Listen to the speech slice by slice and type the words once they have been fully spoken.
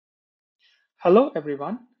Hello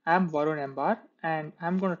everyone, I'm Varun Embar and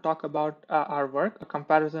I'm going to talk about our work, a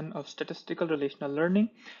comparison of statistical relational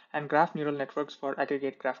learning and graph neural networks for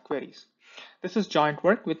aggregate graph queries. This is joint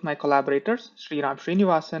work with my collaborators,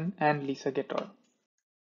 Srinivasan and Lise Getoor.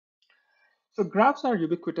 So graphs are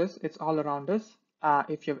ubiquitous, it's all around us.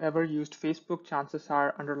 If you've ever used Facebook, chances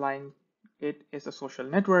are underlying it is a social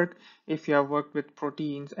network. If you have worked with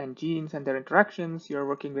proteins and genes and their interactions, you're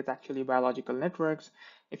working with actually biological networks.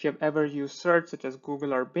 If you've ever used search such as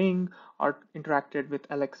Google or Bing or interacted with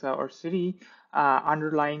Alexa or Siri,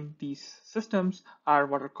 underlying these systems are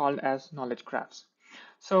what are called as knowledge graphs.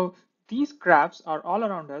 So these graphs are all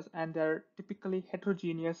around us and they're typically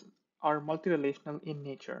heterogeneous or multi-relational in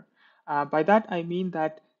nature. By that, I mean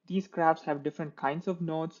that these graphs have different kinds of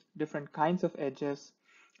nodes, different kinds of edges,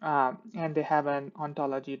 and they have an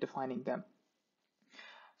ontology defining them.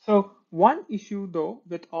 So one issue though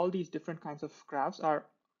with all these different kinds of graphs are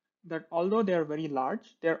that although they are very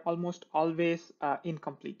large, they're almost always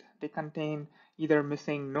incomplete. They contain either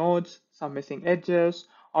missing nodes, some missing edges,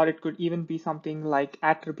 or it could even be something like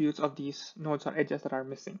attributes of these nodes or edges that are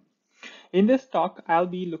missing. In this talk, I'll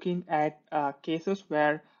be looking at cases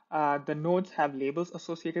where the nodes have labels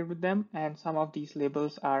associated with them and some of these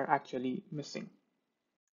labels are actually missing.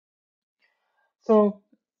 So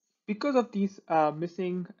because of these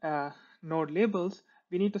missing node labels,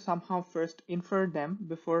 we need to somehow first infer them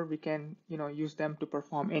before we can use them to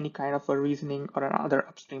perform any kind of a reasoning or another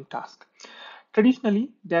upstream task.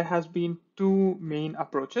 Traditionally, there has been two main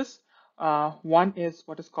approaches. One is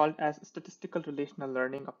what is called as statistical relational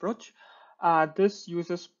learning approach. This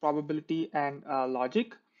uses probability and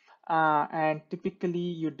logic. And typically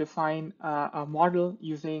you define a model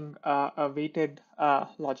using a weighted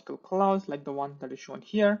logical clause like the one that is shown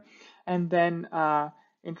here. And then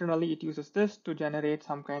internally it uses this to generate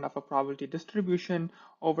some kind of a probability distribution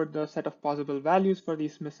over the set of possible values for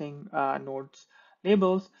these missing nodes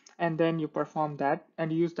labels, and then you perform that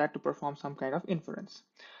and use that to perform some kind of inference.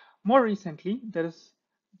 More recently, there is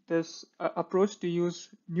this approach to use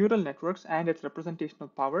neural networks and its representational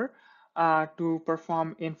power to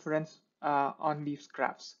perform inference on these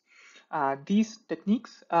graphs. These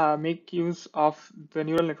techniques make use of the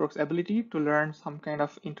neural network's ability to learn some kind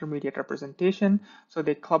of intermediate representation. So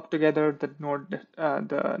they club together the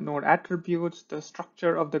node attributes, the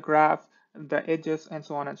structure of the graph, the edges, and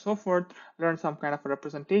so on and so forth, learn some kind of a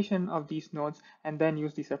representation of these nodes, and then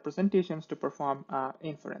use these representations to perform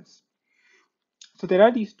inference. So there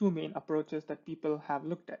are these two main approaches that people have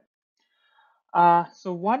looked at.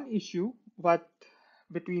 So one issue what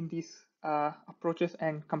between these approaches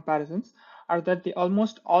and comparisons are that they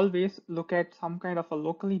almost always look at some kind of a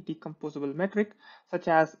locally decomposable metric, such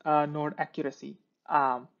as node accuracy.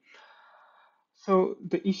 So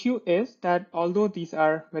the issue is that although these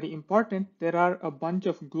are very important, there are a bunch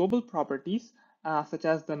of global properties, such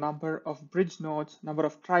as the number of bridge nodes, number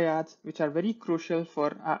of triads, which are very crucial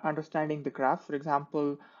for understanding the graph. For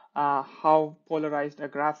example, how polarized a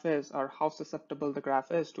graph is or how susceptible the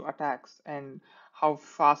graph is to attacks and how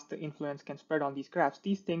fast the influence can spread on these graphs.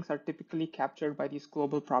 These things are typically captured by these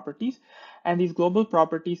global properties, and these global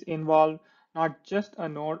properties involve not just a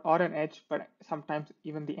node or an edge, but sometimes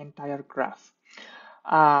even the entire graph.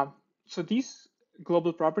 Uh, so these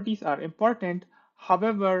global properties are important.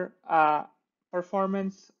 However,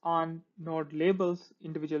 performance on node labels,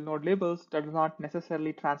 individual node labels, does not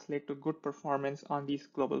necessarily translate to good performance on these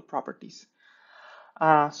global properties.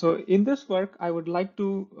 So in this work, I would like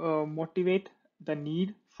to motivate the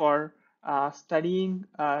need for studying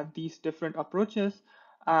these different approaches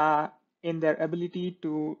in their ability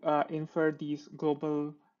to infer these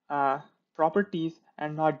global properties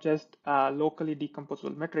and not just locally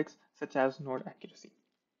decomposable metrics such as node accuracy.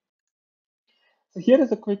 So here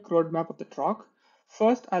is a quick roadmap of the talk.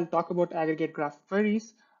 First, I'll talk about aggregate graph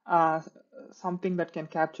queries, something that can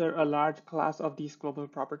capture a large class of these global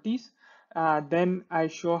properties. Then I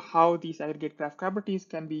show how these aggregate graph properties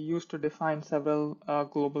can be used to define several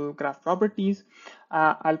global graph properties.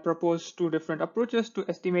 I'll propose two different approaches to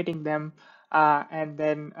estimating them, and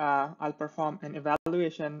then I'll perform an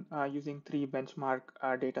evaluation using three benchmark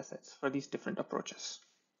data sets for these different approaches.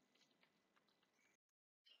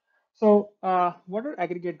 So what are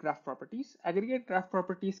aggregate graph properties? Aggregate graph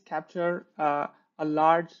properties capture a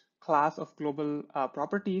large class of global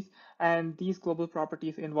properties, and these global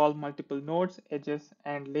properties involve multiple nodes, edges,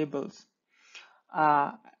 and labels.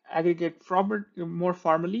 Uh, more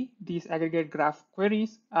formally, these aggregate graph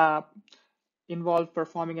queries involve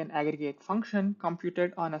performing an aggregate function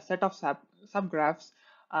computed on a set of subgraphs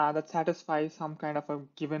that satisfy some kind of a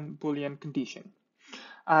given Boolean condition.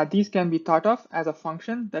 These can be thought of as a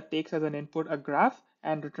function that takes as an input a graph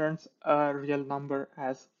and returns a real number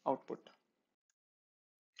as output.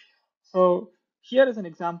 So here is an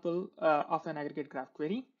example of an aggregate graph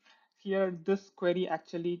query. Here, this query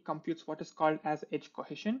actually computes what is called as edge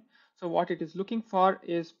cohesion. So what it is looking for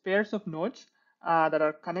is pairs of nodes that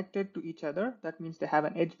are connected to each other. That means they have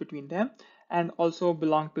an edge between them and also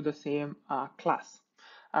belong to the same class.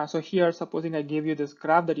 So here, supposing I gave you this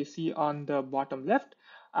graph that you see on the bottom left,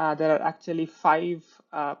 there are actually five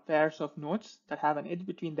pairs of nodes that have an edge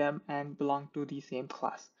between them and belong to the same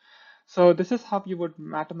class. So this is how you would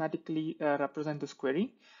mathematically represent this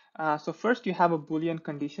query. So first you have a Boolean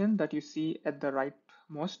condition that you see at the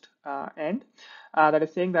rightmost end that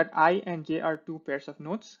is saying that I and J are two pairs of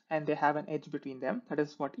nodes and they have an edge between them. That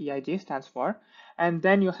is what EIJ stands for. And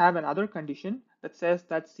then you have another condition that says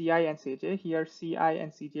that CI and CJ, here CI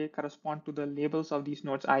and CJ correspond to the labels of these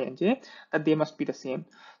nodes I and J, that they must be the same.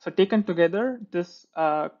 So taken together, this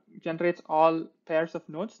generates all pairs of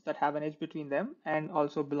nodes that have an edge between them and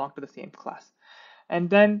also belong to the same class. And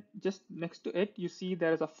then just next to it, you see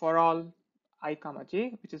there is a for all I comma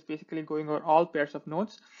j, which is basically going over all pairs of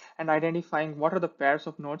nodes and identifying what are the pairs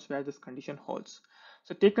of nodes where this condition holds.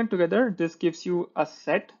 So taken together, this gives you a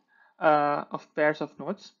set of pairs of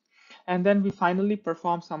nodes. And then we finally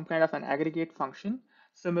perform some kind of an aggregate function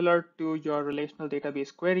similar to your relational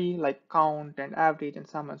database query like count and average and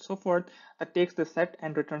so on and so forth that takes the set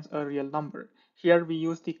and returns a real number. Here we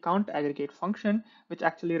use the count aggregate function, which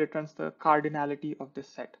actually returns the cardinality of this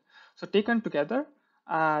set. So taken together,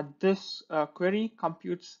 this query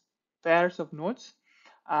computes pairs of nodes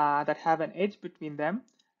that have an edge between them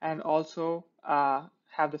and also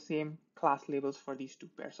have the same class labels for these two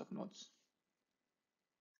pairs of nodes.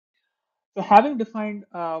 So having defined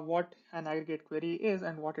what an aggregate query is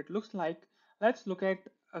and what it looks like, let's look at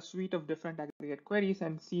a suite of different aggregate queries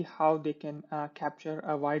and see how they can capture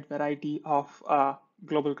a wide variety of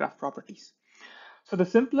global graph properties. So the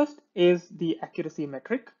simplest is the accuracy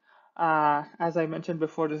metric. As I mentioned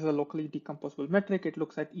before, this is a locally decomposable metric. It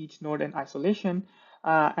looks at each node in isolation.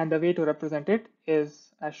 And the way to represent it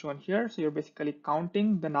is as shown here. So you're basically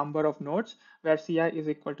counting the number of nodes where Ci is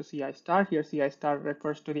equal to Ci star. Here Ci star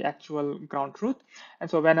refers to the actual ground truth. And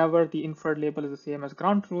so whenever the inferred label is the same as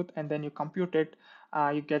ground truth and then you compute it,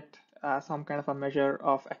 you get some kind of a measure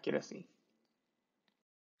of accuracy.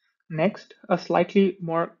 Next, a slightly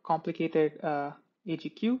more complicated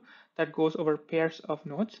AGQ that goes over pairs of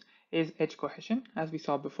nodes is edge cohesion, as we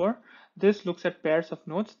saw before. This looks at pairs of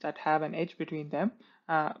nodes that have an edge between them,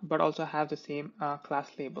 but also have the same class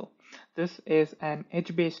label. This is an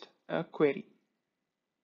edge-based query.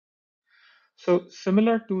 So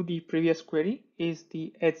similar to the previous query is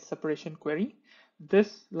the edge separation query.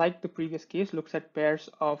 This, like the previous case, looks at pairs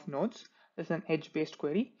of nodes. This is an edge-based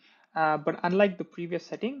query. But unlike the previous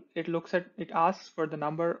setting, it asks for the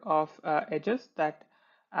number of edges that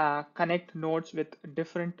connect nodes with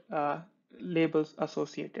different labels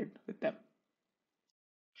associated with them.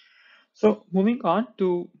 So moving on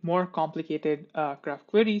to more complicated graph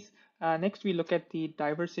queries, next we look at the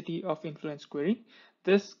diversity of influence query.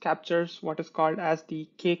 This captures what is called as the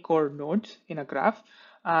k-core nodes in a graph,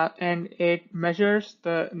 and it measures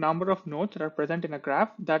the number of nodes that are present in a graph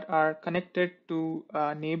that are connected to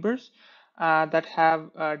neighbors that have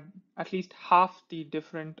at least half the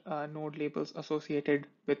different node labels associated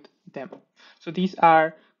with them. So these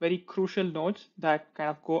are very crucial nodes that kind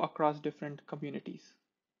of go across different communities.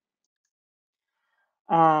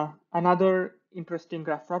 Another interesting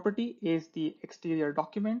graph property is the exterior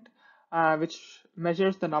document, which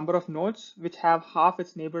measures the number of nodes which have half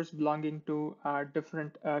its neighbors belonging to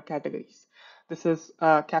different categories. This is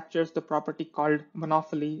captures the property called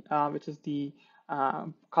monopoly, which is the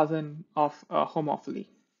cousin of homophily.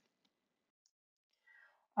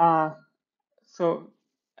 Uh, So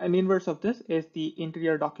an inverse of this is the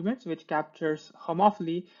interior documents, which captures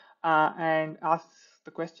homophily and asks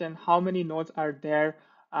the question, how many nodes are there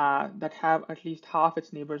that have at least half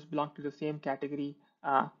its neighbors belong to the same category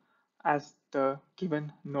as the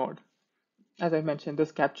given node? As I mentioned,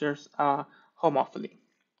 this captures homophily.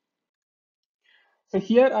 So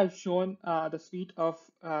here I've shown the suite of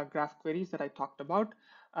graph queries that I talked about.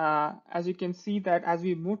 As you can see that as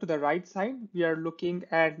we move to the right side, we are looking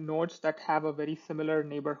at nodes that have a very similar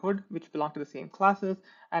neighborhood, which belong to the same classes.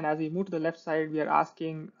 And as we move to the left side, we are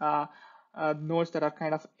asking nodes that are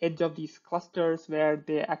kind of edge of these clusters where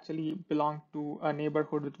they actually belong to a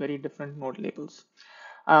neighborhood with very different node labels.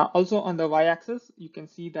 Also on the y-axis, you can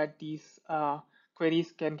see that these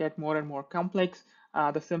queries can get more and more complex.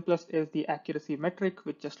 The simplest is the accuracy metric,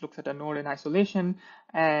 which just looks at a node in isolation,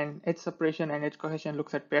 and edge separation and edge cohesion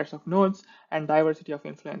looks at pairs of nodes, and diversity of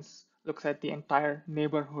influence looks at the entire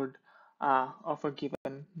neighborhood of a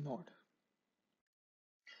given node.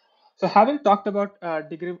 So having talked about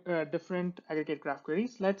different aggregate graph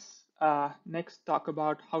queries, let's next talk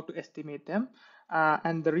about how to estimate them.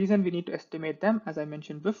 And the reason we need to estimate them, as I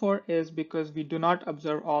mentioned before, is because we do not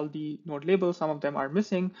observe all the node labels. Some of them are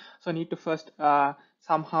missing. So I need to first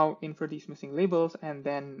somehow infer these missing labels and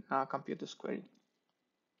then compute this query.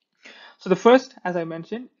 So the first, as I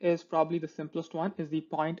mentioned, is probably the simplest one, is the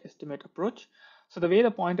point estimate approach. So the way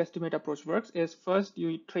the point estimate approach works is first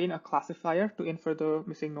you train a classifier to infer the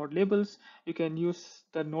missing node labels. You can use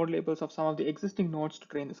the node labels of some of the existing nodes to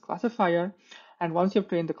train this classifier. And once you've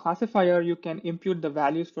trained the classifier, you can impute the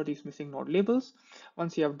values for these missing node labels.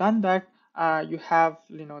 Once you have done that, you have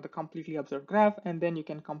the completely observed graph, and then you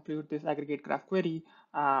can compute this aggregate graph query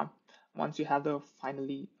once you have the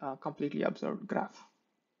finally completely observed graph.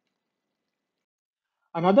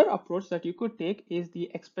 Another approach that you could take is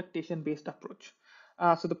the expectation-based approach.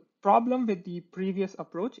 So the problem with the previous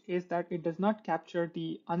approach is that it does not capture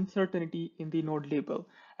the uncertainty in the node label.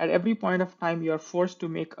 At every point of time, you are forced to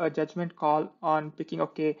make a judgment call on picking,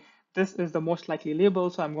 okay, this is the most likely label,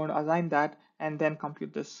 so I'm going to assign that and then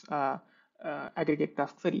compute this aggregate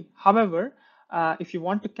graph query. However, if you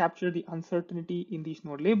want to capture the uncertainty in these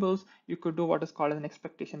node labels, you could do what is called an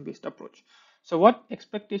expectation-based approach. So what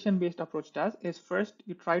expectation-based approach does is first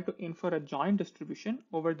you try to infer a joint distribution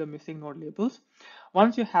over the missing node labels.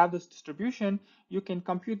 Once you have this distribution, you can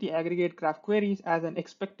compute the aggregate graph queries as an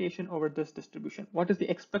expectation over this distribution. What is the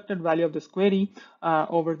expected value of this query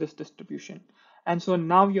over this distribution? And so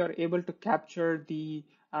now you are able to capture the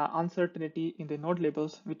uncertainty in the node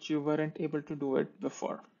labels, which you weren't able to do it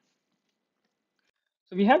before.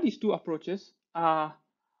 So we have these two approaches.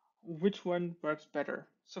 Which one works better?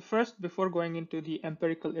 So first, before going into the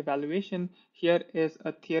empirical evaluation, here is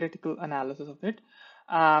a theoretical analysis of it.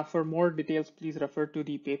 For more details, please refer to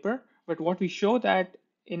the paper. But what we show that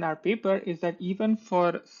in our paper is that even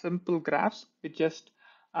for simple graphs with just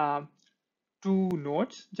two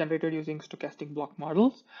nodes generated using stochastic block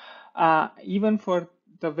models, even for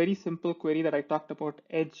the very simple query that I talked about,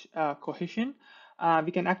 edge cohesion,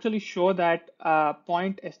 we can actually show that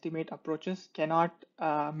point estimate approaches cannot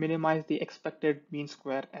minimize the expected mean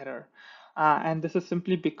square error. And this is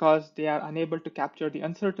simply because they are unable to capture the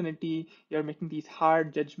uncertainty. You're making these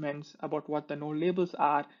hard judgments about what the node labels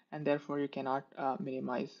are, and therefore you cannot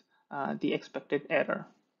minimize the expected error.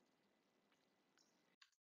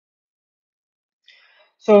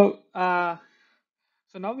 So,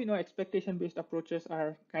 so now we know expectation-based approaches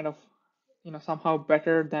are kind of, somehow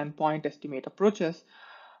better than point estimate approaches.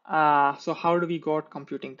 So how do we go about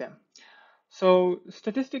computing them? So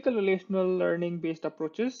statistical relational learning based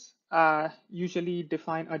approaches usually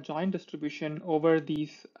define a joint distribution over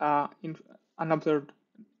these unobserved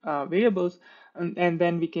variables, and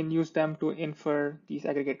then we can use them to infer these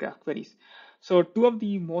aggregate graph queries. So two of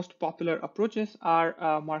the most popular approaches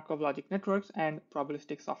are Markov logic networks and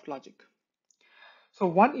probabilistic soft logic. So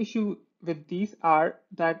one issue with these are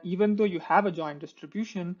that even though you have a joint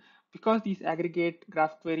distribution, because these aggregate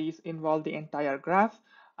graph queries involve the entire graph,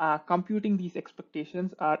 computing these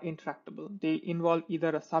expectations are intractable. They involve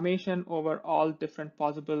either a summation over all different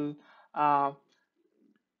possible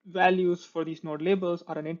values for these node labels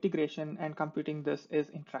or an integration, and computing this is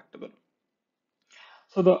intractable.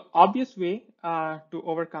 So the obvious way to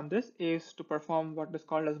overcome this is to perform what is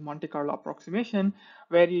called as Monte Carlo approximation,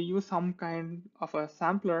 where you use some kind of a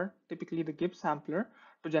sampler, typically the Gibbs sampler,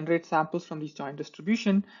 to generate samples from these joint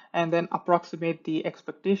distribution and then approximate the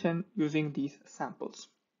expectation using these samples.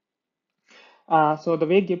 So the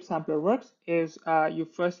way Gibbs sampler works is you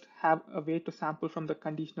first have a way to sample from the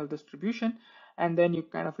conditional distribution, and then you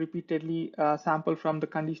kind of repeatedly sample from the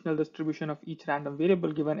conditional distribution of each random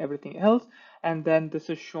variable given everything else. And then this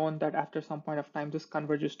is shown that after some point of time, this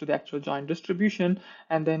converges to the actual joint distribution,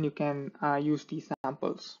 and then you can use these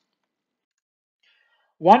samples.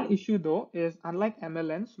 One issue though is, unlike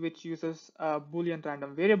MLNs, which uses Boolean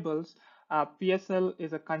random variables, PSL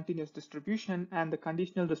is a continuous distribution, and the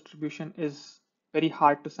conditional distribution is very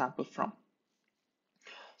hard to sample from.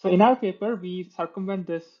 So in our paper, we circumvent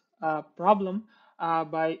this problem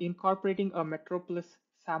by incorporating a metropolis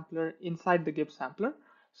sampler inside the Gibbs sampler.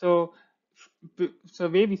 So the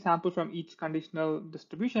way we sample from each conditional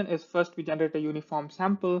distribution is first we generate a uniform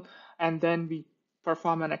sample, and then we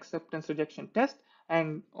perform an acceptance rejection test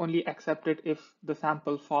and only accept it if the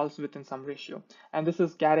sample falls within some ratio. And this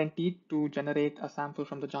is guaranteed to generate a sample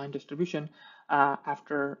from the joint distribution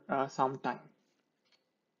after some time.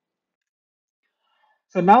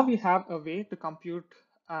 So now we have a way to compute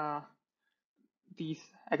these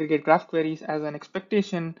aggregate graph queries as an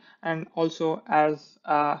expectation and also as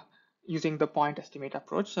using the point estimate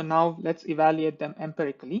approach. So now let's evaluate them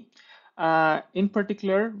empirically. In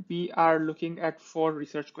particular, we are looking at 4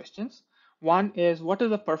 research questions. One is, what is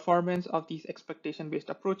the performance of these expectation-based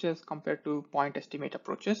approaches compared to point estimate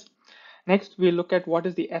approaches? Next, we look at what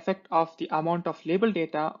is the effect of the amount of label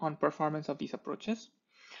data on performance of these approaches.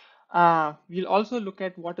 We'll also look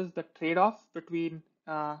at what is the trade-off between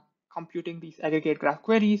computing these aggregate graph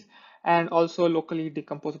queries and also locally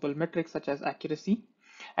decomposable metrics such as accuracy.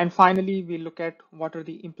 And finally, we look at what are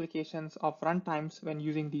the implications of runtimes when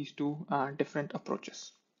using these two different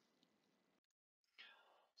approaches.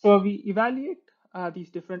 So we evaluate these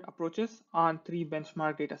different approaches on 3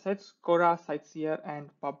 benchmark datasets, Cora, CiteSeer, and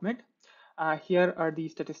PubMed. Here are the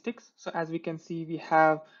statistics. So as we can see, we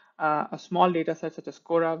have a small data set such as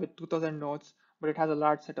Cora with 2000 nodes, but it has a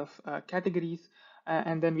large set of categories.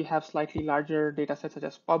 And then we have slightly larger data sets such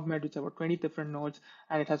as PubMed, which have about 20 different nodes,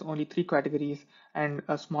 and it has only 3 categories and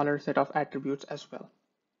a smaller set of attributes as well.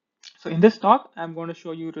 So in this talk, I'm going to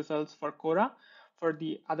show you results for Cora. For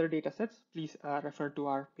the other data sets, please refer to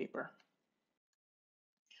our paper.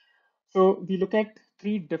 So we look at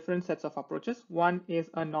 3 different sets of approaches. One is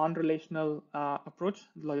a non-relational approach,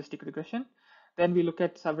 logistic regression. Then we look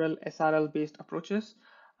at several SRL-based approaches,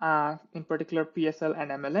 in particular PSL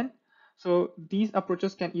and MLN. So these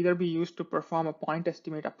approaches can either be used to perform a point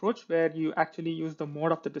estimate approach where you actually use the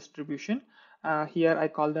mode of the distribution. Here I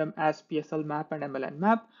call them as PSL map and MLN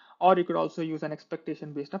map, or you could also use an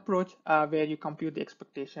expectation-based approach where you compute the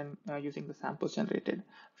expectation using the samples generated.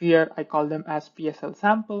 Here I call them as PSL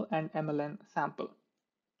sample and MLN sample.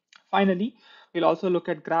 Finally, we'll also look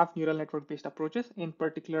at graph neural network based approaches. In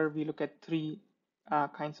particular, we look at 3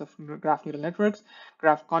 kinds of graph neural networks: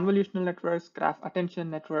 graph convolutional networks, graph attention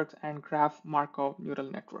networks, and graph Markov neural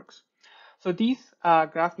networks. So these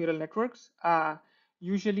graph neural networks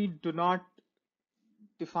usually do not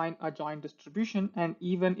define a joint distribution, and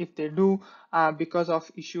even if they do, because of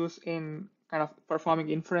issues in kind of performing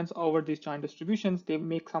inference over these joint distributions, they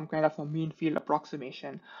make some kind of a mean field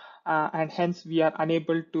approximation, and hence we are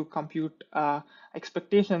unable to compute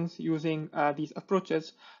expectations using these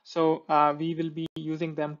approaches. So we will be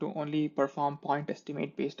using them to only perform point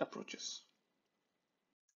estimate based approaches.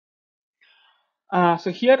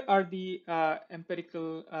 So here are the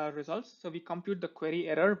empirical results. So we compute the query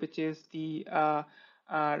error, which is the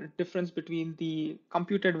difference between the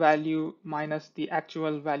computed value minus the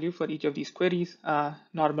actual value for each of these queries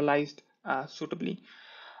normalized suitably.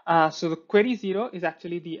 So the query 0 is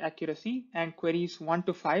actually the accuracy, and queries 1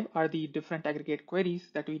 to 5 are the different aggregate queries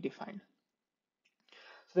that we defined.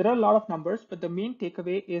 So there are a lot of numbers, but the main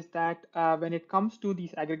takeaway is that when it comes to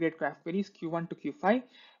these aggregate graph queries Q1 to Q5,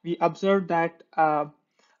 we observed that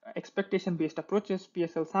expectation-based approaches,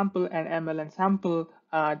 PSL sample and MLN sample,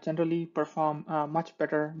 generally perform much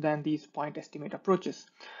better than these point estimate approaches.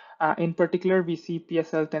 In particular, we see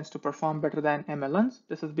PSL tends to perform better than MLNs.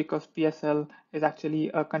 This is because PSL is actually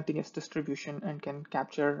a continuous distribution and can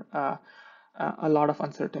capture a lot of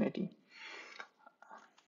uncertainty.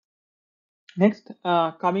 Next,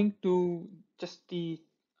 coming to just the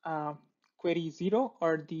query 0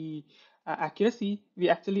 or the accuracy, we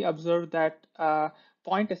actually observe that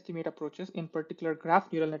point estimate approaches, in particular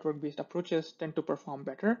graph neural network based approaches, tend to perform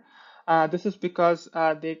better. This is because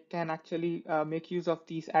they can actually make use of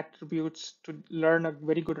these attributes to learn a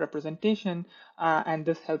very good representation, and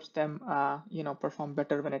this helps them perform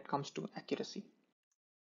better when it comes to accuracy.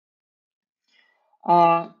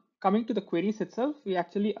 Coming to the queries itself, we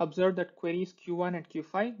actually observe that queries Q1 and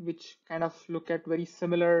Q5, which kind of look at very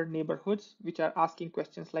similar neighborhoods, which are asking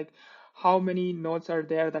questions like how many nodes are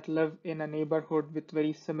there that live in a neighborhood with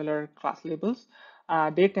very similar class labels.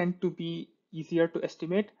 They tend to be easier to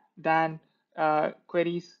estimate than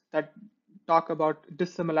queries that talk about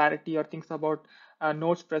dissimilarity or things about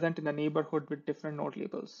nodes present in the neighborhood with different node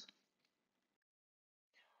labels.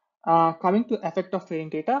 Coming to effect of training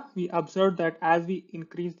data, we observed that as we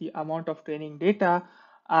increase the amount of training data,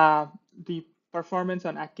 the performance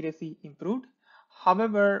and accuracy improved.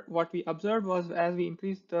 However, what we observed was as we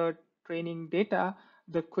increased the training data,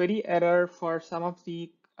 the query error for some of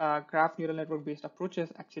the graph neural network based approaches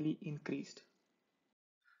actually increased.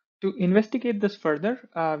 To investigate this further,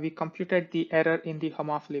 we computed the error in the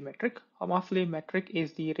homophily metric. Homophily metric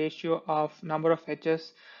is the ratio of number of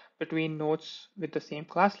edges between nodes with the same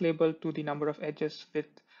class label to the number of edges with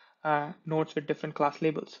nodes with different class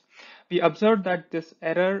labels. We observed that this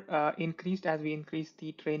error increased as we increased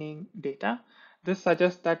the training data. This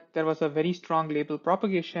suggests that there was a very strong label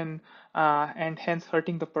propagation and hence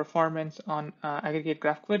hurting the performance on aggregate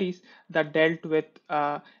graph queries that dealt with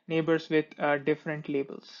neighbors with different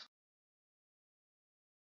labels.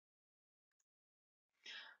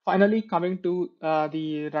 Finally, coming to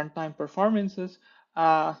the runtime performances,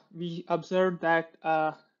 we observed that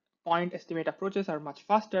point estimate approaches are much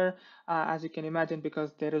faster, as you can imagine,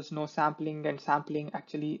 because there is no sampling, and sampling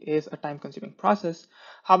actually is a time-consuming process.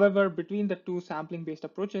 However, between the two sampling-based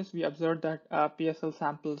approaches, we observed that PSL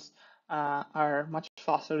samples are much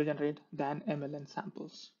faster to generate than MLN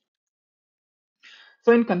samples.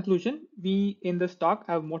 So in conclusion, we in this talk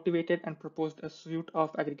have motivated and proposed a suite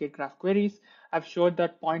of aggregate graph queries. I've showed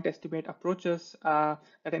that point estimate approaches that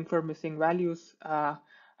infer missing values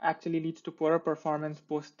actually leads to poorer performance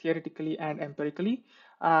both theoretically and empirically.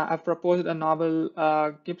 I've proposed a novel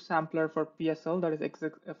Gibbs sampler for PSL that is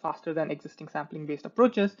faster than existing sampling-based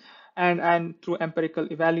approaches. And through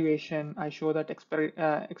empirical evaluation, I show that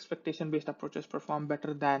expectation-based approaches perform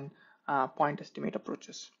better than point estimate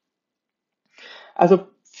approaches. As a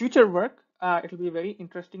future work, it'll be very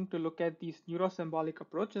interesting to look at these neurosymbolic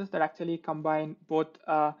approaches that actually combine both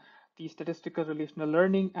the statistical relational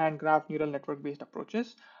learning and graph neural network based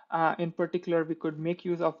approaches. In particular, we could make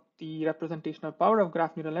use of the representational power of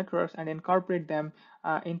graph neural networks and incorporate them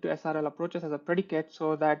into SRL approaches as a predicate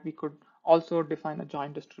so that we could also define a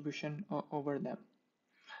joint distribution over them.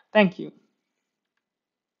 Thank you.